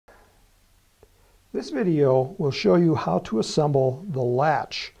This video will show you how to assemble the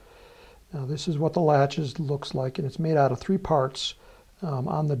latch. Now this is what the latch looks like, and it's made out of 3 parts.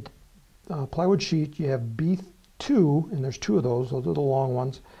 On the plywood sheet you have B2, and there's 2 of those are the long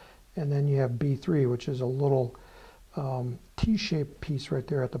ones, and then you have B3, which is a little T-shaped piece right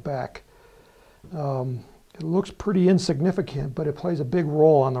there at the back. It looks pretty insignificant, but it plays a big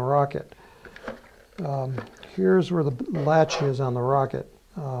role on the rocket. Here's where the latch is on the rocket.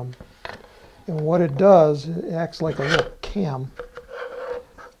 And what it does, it acts like a little cam.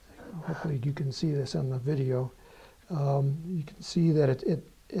 Hopefully you can see this on the video. You can see that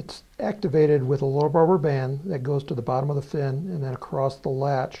it's activated with a little rubber band that goes to the bottom of the fin and then across the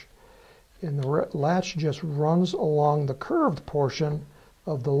latch. And the latch just runs along the curved portion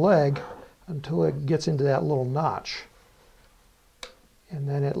of the leg until it gets into that little notch. And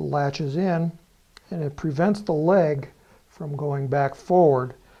then it latches in, and it prevents the leg from going back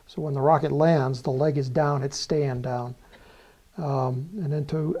forward. So when the rocket lands, the leg is down, it's staying down. And then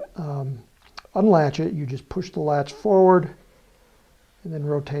to unlatch it, you just push the latch forward and then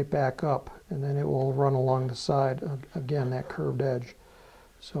rotate back up, and then it will run along the side, again, that curved edge.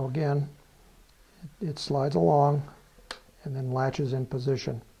 So again, it slides along and then latches in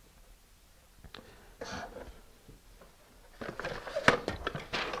position.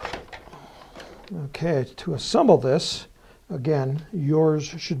 Okay, to assemble this, again, yours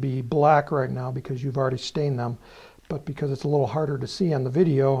should be black right now because you've already stained them, but because it's a little harder to see on the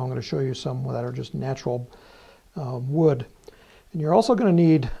video, I'm going to show you some that are just natural wood. And you're also going to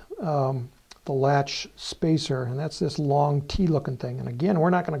need the latch spacer, and that's this long T-looking thing. And again, we're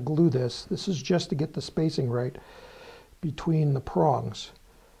not going to glue this. This is just to get the spacing right between the prongs.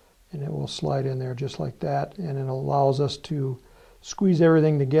 And it will slide in there just like that, and it allows us to squeeze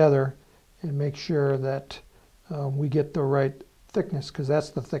everything together and make sure that we get the right thickness, because that's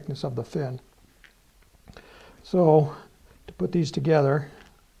the thickness of the fin. So to put these together,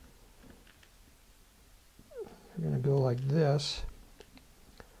 we're going to go like this,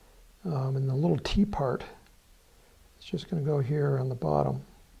 and the little T part, it's just going to go here on the bottom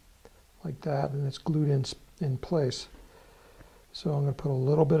like that, and it's glued in place. So I'm going to put a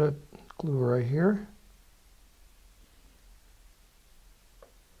little bit of glue right here,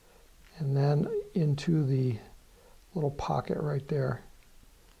 and then into the little pocket right there.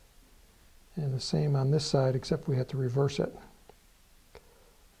 And the same on this side, except we have to reverse it.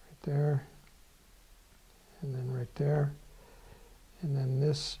 Right there, and then right there. And then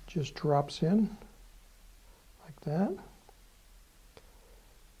this just drops in like that.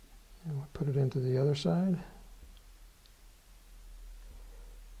 And we'll put it into the other side.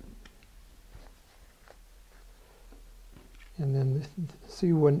 And then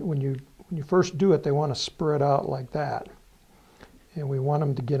see, when you first do it, they want to spread out like that. And we want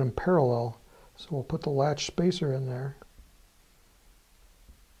them to get them parallel. So we'll put the latch spacer in there.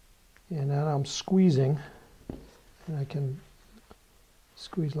 And then I'm squeezing, and I can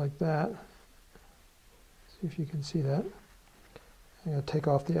squeeze like that. See if you can see that. I'm going to take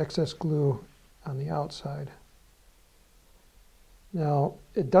off the excess glue on the outside. Now,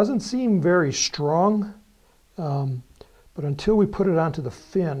 it doesn't seem very strong, but until we put it onto the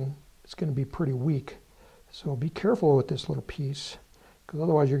fin, it's going to be pretty weak. So be careful with this little piece, because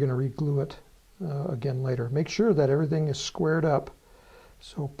otherwise you're going to re-glue it again later. Make sure that everything is squared up.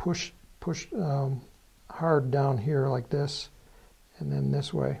 So push hard down here like this, and then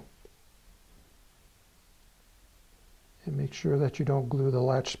this way. And make sure that you don't glue the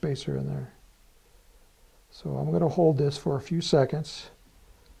latch spacer in there. So I'm going to hold this for a few seconds,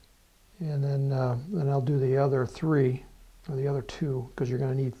 and then I'll do the other 3, or the other 2, because you're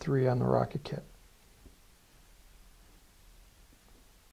going to need 3 on the rocket kit.